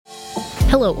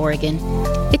Hello, Oregon.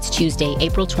 It's Tuesday,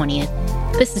 April 20th.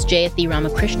 This is Jayathi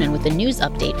Ramakrishnan with a news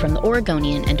update from the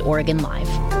Oregonian and Oregon Live.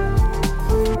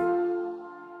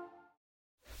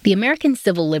 The American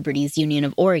Civil Liberties Union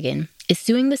of Oregon is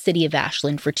suing the city of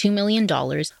Ashland for $2 million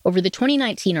over the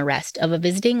 2019 arrest of a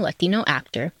visiting Latino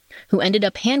actor who ended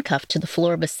up handcuffed to the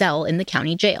floor of a cell in the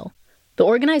county jail. The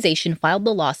organization filed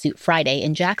the lawsuit Friday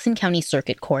in Jackson County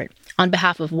Circuit Court on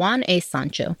behalf of Juan A.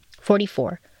 Sancho,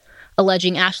 44,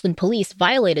 alleging Ashland police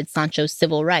violated Sancho's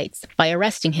civil rights by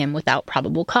arresting him without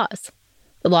probable cause.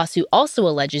 The lawsuit also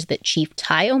alleges that Chief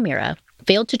Ty O'Meara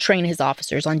failed to train his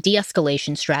officers on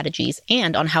de-escalation strategies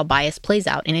and on how bias plays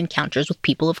out in encounters with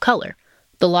people of color.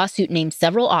 The lawsuit named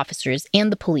several officers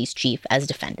and the police chief as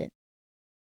defendant.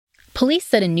 Police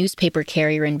said a newspaper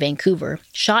carrier in Vancouver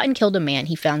shot and killed a man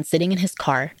he found sitting in his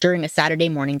car during a Saturday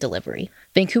morning delivery.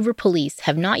 Vancouver police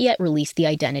have not yet released the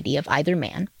identity of either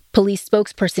man. Police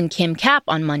spokesperson Kim Kapp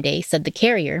on Monday said the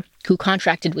carrier, who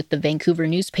contracted with the Vancouver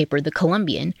newspaper The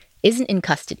Columbian, isn't in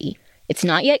custody. It's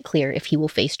not yet clear if he will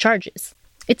face charges.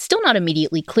 It's still not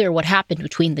immediately clear what happened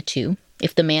between the two,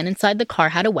 if the man inside the car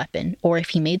had a weapon, or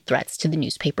if he made threats to the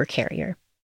newspaper carrier.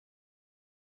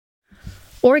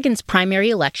 Oregon's primary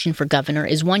election for governor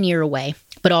is 1 year away,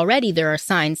 but already there are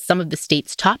signs some of the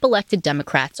state's top elected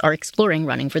Democrats are exploring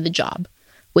running for the job.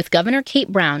 With Governor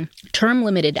Kate Brown, term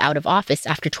limited out of office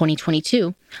after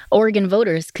 2022, Oregon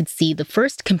voters could see the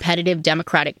first competitive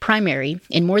Democratic primary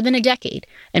in more than a decade,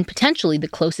 and potentially the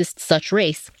closest such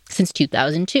race since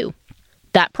 2002.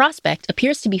 That prospect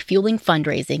appears to be fueling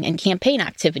fundraising and campaign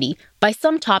activity by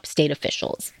some top state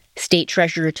officials. State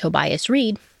Treasurer Tobias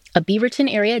Reed, a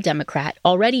Beaverton area Democrat,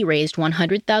 already raised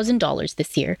 $100,000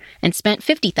 this year and spent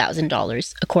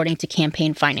 $50,000, according to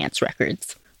campaign finance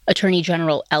records. Attorney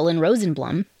General Ellen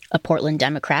Rosenblum, a Portland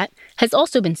Democrat, has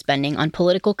also been spending on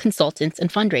political consultants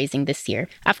and fundraising this year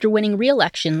after winning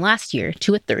re-election last year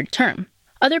to a third term.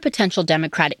 Other potential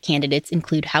Democratic candidates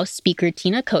include House Speaker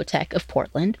Tina Kotek of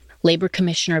Portland, Labor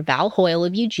Commissioner Val Hoyle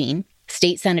of Eugene,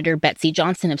 State Senator Betsy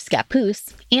Johnson of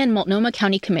Scappoose, and Multnomah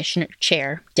County Commissioner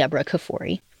Chair Deborah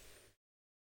Kafoury.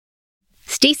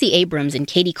 Stacey Abrams and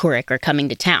Katie Couric are coming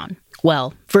to town.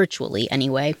 Well, virtually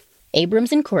anyway.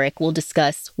 Abrams and Couric will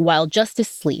discuss While Justice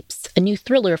Sleeps, a new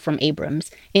thriller from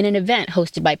Abrams, in an event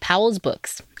hosted by Powell's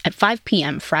Books at 5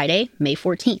 p.m. Friday, May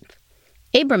 14th.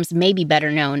 Abrams may be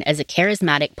better known as a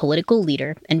charismatic political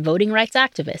leader and voting rights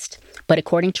activist, but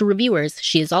according to reviewers,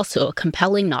 she is also a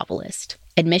compelling novelist.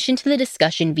 Admission to the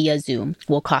discussion via Zoom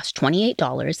will cost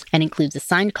 $28 and includes a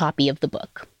signed copy of the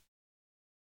book.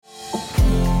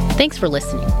 Thanks for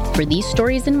listening. For these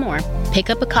stories and more, pick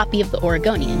up a copy of The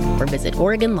Oregonian or visit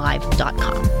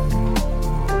OregonLive.com.